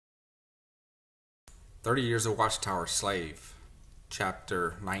30 Years of Watchtower Slave,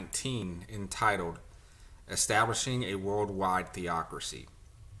 Chapter 19, entitled Establishing a Worldwide Theocracy.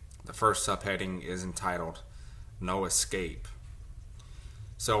 The first subheading is entitled No Escape.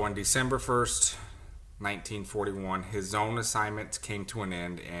 So on December 1st, 1941, his zone assignment came to an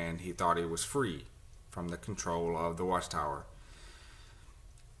end and he thought he was free from the control of the Watchtower.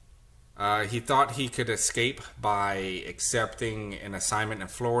 He thought he could escape by accepting an assignment in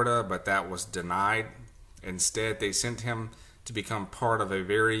Florida, but that was denied. Instead, they sent him to become part of a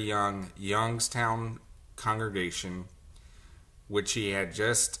very young Youngstown congregation, which he had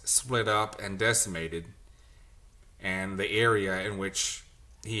just split up and decimated, and the area in which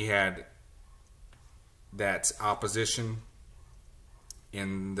he had that opposition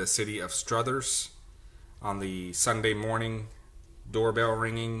in the city of Struthers on the Sunday morning doorbell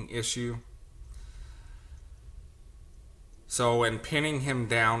ringing issue. So in pinning him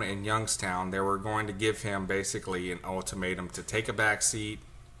down in Youngstown, they were going to give him basically an ultimatum to take a back seat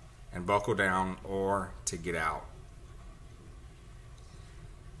and buckle down or to get out.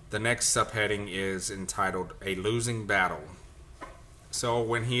 The next subheading is entitled A Losing Battle. So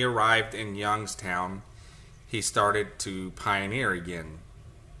when he arrived in Youngstown, he started to pioneer again.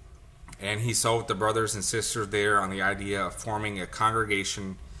 And he sold the brothers and sisters there on the idea of forming a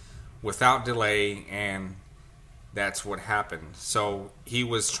congregation without delay, and that's what happened. So he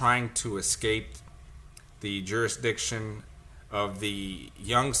was trying to escape the jurisdiction of the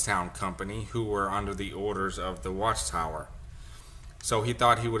Youngstown Company, who were under the orders of the Watchtower. So he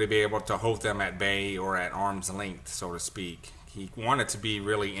thought he would be able to hold them at bay or at arm's length, so to speak. He wanted to be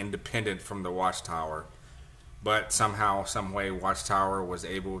really independent from the Watchtower, but somehow, some way, Watchtower was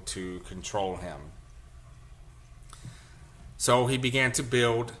able to control him. So he began to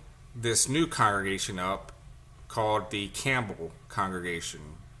build this new congregation up called the Campbell Congregation.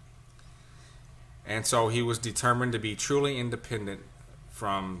 And so he was determined to be truly independent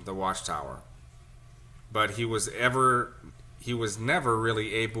from the Watchtower. But he was never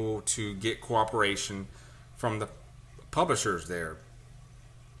really able to get cooperation from the publishers there.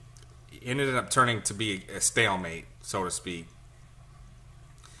 It ended up turning to be a stalemate, so to speak.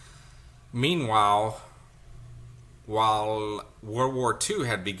 Meanwhile, while World War II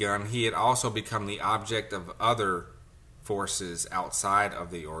had begun, he had also become the object of other forces outside of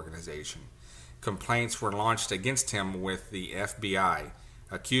the organization. Complaints were launched against him with the FBI,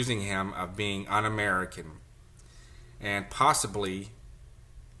 accusing him of being un-American, and possibly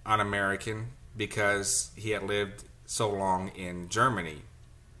un-American because he had lived so long in Germany.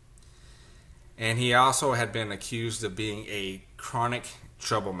 And he also had been accused of being a chronic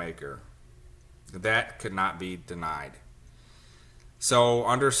troublemaker. That could not be denied. So,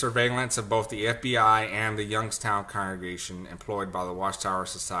 under surveillance of both the FBI and the Youngstown congregation employed by the Watchtower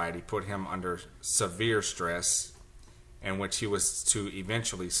Society, put him under severe stress, in which he was to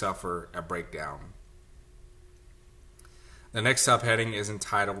eventually suffer a breakdown. The next subheading is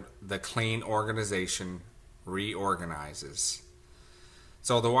entitled The Clean Organization Reorganizes.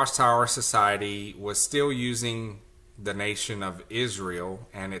 So the Watchtower Society was still using the nation of Israel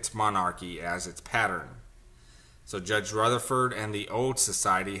and its monarchy as its pattern. So Judge Rutherford and the old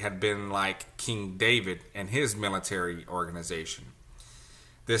society had been like King David and his military organization.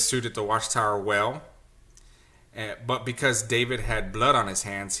 This suited the Watchtower well, but because David had blood on his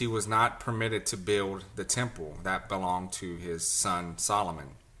hands, he was not permitted to build the temple that belonged to his son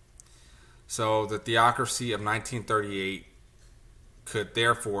Solomon. So the Theocracy of 1938 could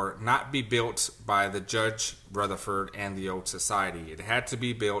therefore not be built by the Judge Rutherford and the old society. It had to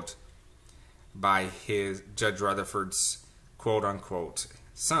be built by Judge Rutherford's quote-unquote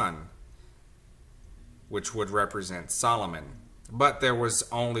son, which would represent Solomon. But there was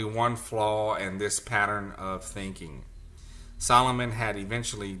only one flaw in this pattern of thinking. Solomon had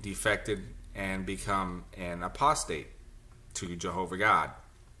eventually defected and become an apostate to Jehovah God.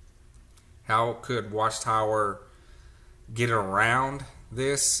 How could Watchtower get around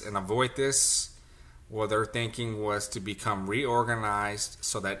this and avoid this? Well, their thinking was to become reorganized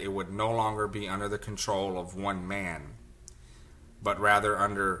so that it would no longer be under the control of one man, but rather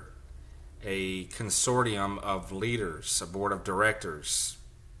under a consortium of leaders, a board of directors.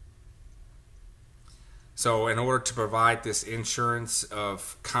 So in order to provide this insurance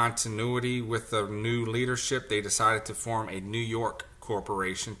of continuity with the new leadership, they decided to form a New York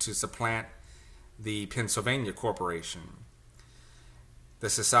corporation to supplant the Pennsylvania corporation. The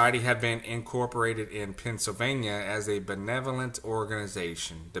society had been incorporated in Pennsylvania as a benevolent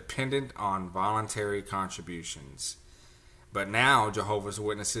organization dependent on voluntary contributions. But now Jehovah's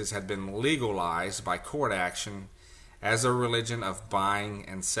Witnesses had been legalized by court action as a religion of buying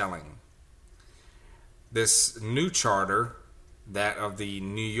and selling. This new charter, that of the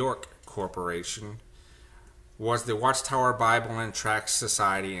New York Corporation, was the Watchtower Bible and Tract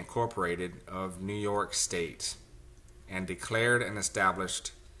Society Incorporated of New York State, and declared and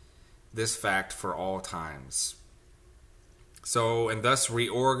established this fact for all times. So, in thus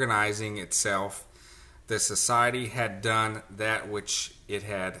reorganizing itself, the society had done that which it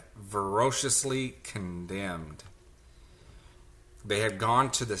had ferociously condemned. They had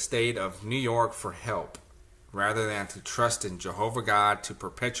gone to the state of New York for help, rather than to trust in Jehovah God to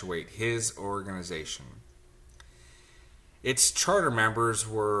perpetuate His organization. Its charter members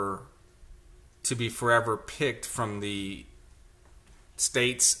were to be forever picked from the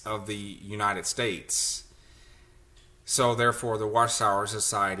states of the United States. So therefore the Watchtower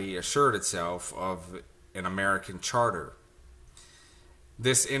Society assured itself of an American charter.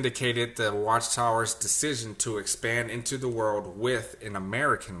 This indicated the Watchtower's decision to expand into the world with an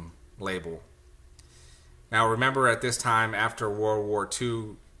American label. Now remember, at this time, after World War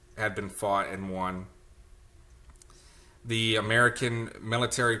II had been fought and won, the American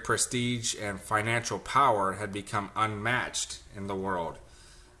military prestige and financial power had become unmatched in the world.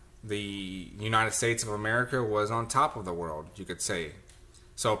 The United States of America was on top of the world, you could say.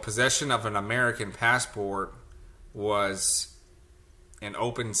 So possession of an American passport was an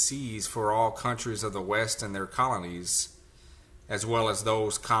open seas for all countries of the West and their colonies, as well as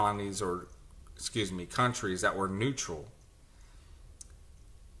those countries that were neutral.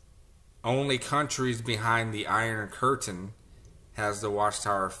 Only countries behind the Iron Curtain has the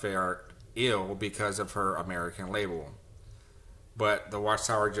Watchtower fared ill because of her American label. But the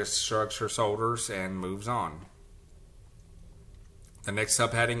Watchtower just shrugs her shoulders and moves on. The next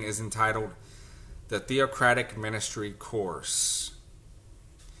subheading is entitled The Theocratic Ministry Course.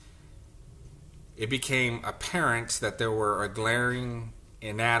 It became apparent that there were glaring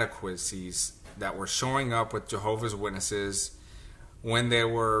inadequacies that were showing up with Jehovah's Witnesses when they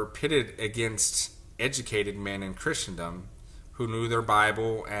were pitted against educated men in Christendom who knew their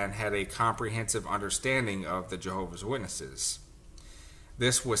Bible and had a comprehensive understanding of the Jehovah's Witnesses.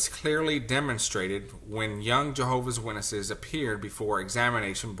 This was clearly demonstrated when young Jehovah's Witnesses appeared before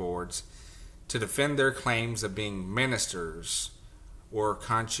examination boards to defend their claims of being ministers or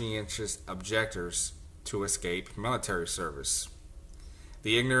conscientious objectors to escape military service.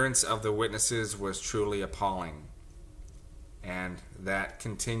 The ignorance of the witnesses was truly appalling, and that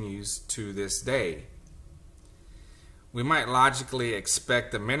continues to this day. We might logically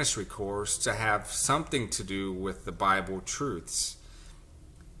expect the ministry course to have something to do with the Bible truths.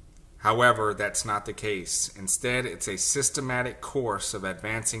 However, that's not the case. Instead, it's a systematic course of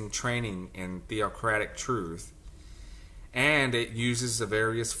advancing training in theocratic truth, and it uses the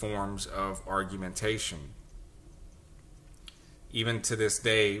various forms of argumentation. Even to this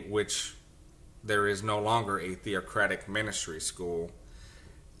day, which there is no longer a theocratic ministry school,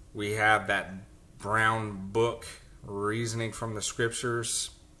 we have that brown book, Reasoning from the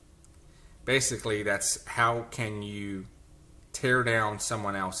Scriptures. Basically, that's how can you tear down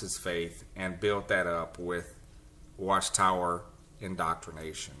someone else's faith and build that up with Watchtower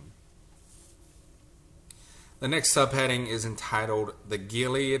indoctrination. The next subheading is entitled The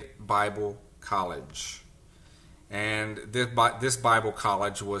Gilead Bible College. And this Bible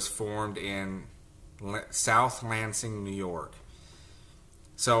college was formed in South Lansing, New York.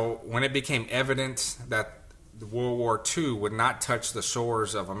 So when it became evident that World War II would not touch the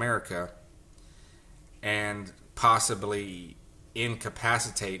shores of America and possibly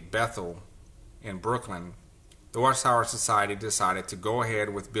incapacitate Bethel in Brooklyn, the Watchtower Society decided to go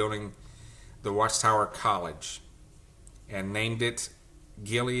ahead with building the Watchtower College and named it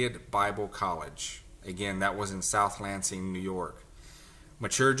Gilead Bible College. Again, that was in South Lansing, New York.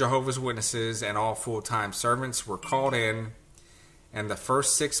 Mature Jehovah's Witnesses and all full-time servants were called in, and the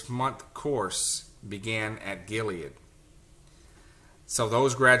first 6-month course began at Gilead. So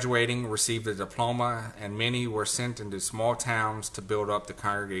those graduating received a diploma, and many were sent into small towns to build up the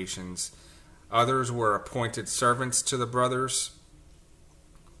congregations. Others were appointed servants to the brothers,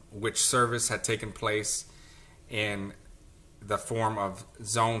 which service had taken place in the form of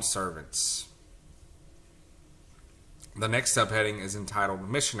zone servants. The next subheading is entitled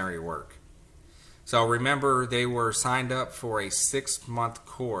Missionary Work. So remember, they were signed up for a 6-month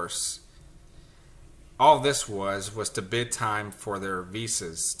course. All this was to bid time for their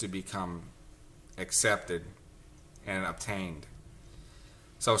visas to become accepted and obtained.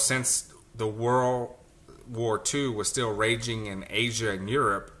 So since the World War II was still raging in Asia and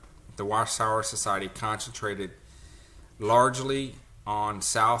Europe, the Watchtower Society concentrated largely on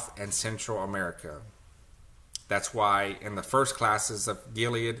South and Central America. That's why in the first classes of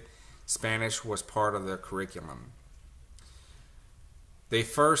Gilead, Spanish was part of the curriculum. They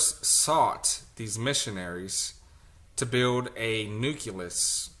first sought, these missionaries, to build a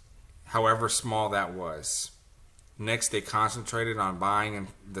nucleus, however small that was. Next, they concentrated on buying and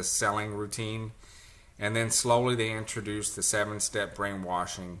the selling routine, and then slowly they introduced the 7-step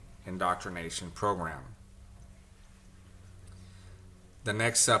brainwashing indoctrination program. The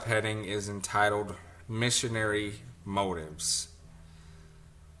next subheading is entitled Missionary Motives.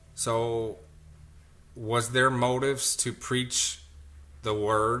 So, was their motives to preach the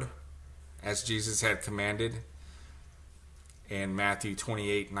word as Jesus had commanded in Matthew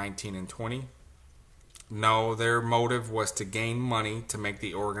 28:19 and 20? No, their motive was to gain money to make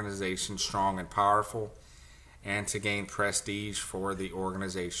the organization strong and powerful, and to gain prestige for the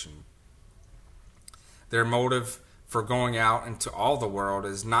organization. Their motive for going out into all the world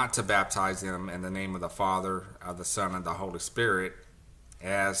is not to baptize them in the name of the Father, of the Son, and the Holy Spirit,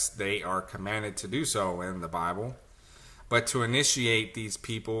 as they are commanded to do so in the Bible, but to initiate these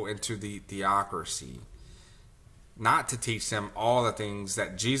people into the theocracy, not to teach them all the things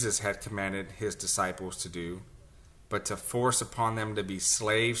that Jesus had commanded his disciples to do, but to force upon them to be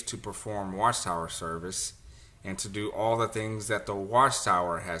slaves to perform Watchtower service and to do all the things that the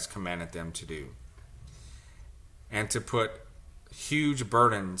Watchtower has commanded them to do, and to put huge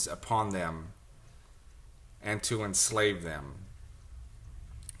burdens upon them and to enslave them.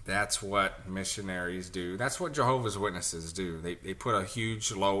 That's what missionaries do. That's what Jehovah's Witnesses do. They put a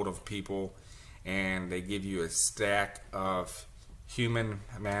huge load of people and they give you a stack of human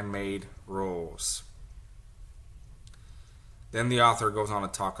man-made rules. Then the author goes on to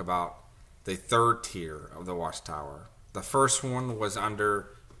talk about the third tier of the Watchtower. The first one was under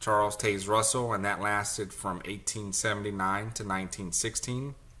Charles Taze Russell, and that lasted from 1879 to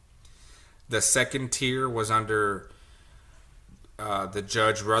 1916. The second tier was under the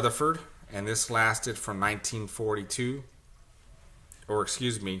Judge Rutherford, and this lasted from 1916 or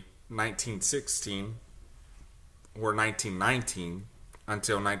 1919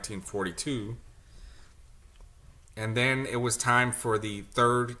 until 1942. And then it was time for the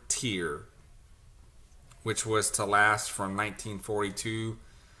third tier, which was to last from 1942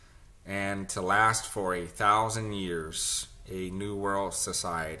 and to last for 1,000 years, a New World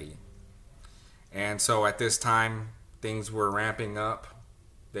Society. And so at this time, things were ramping up.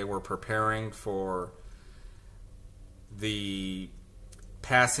 They were preparing for the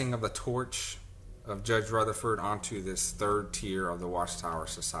passing of the torch of Judge Rutherford onto this third tier of the Watchtower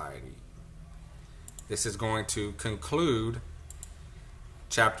Society. This is going to conclude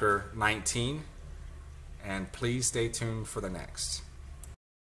chapter 19, and please stay tuned for the next.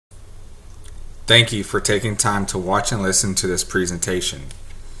 Thank you for taking time to watch and listen to this presentation.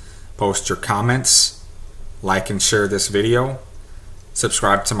 Post your comments, like and share this video,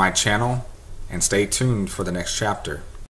 subscribe to my channel, and stay tuned for the next chapter.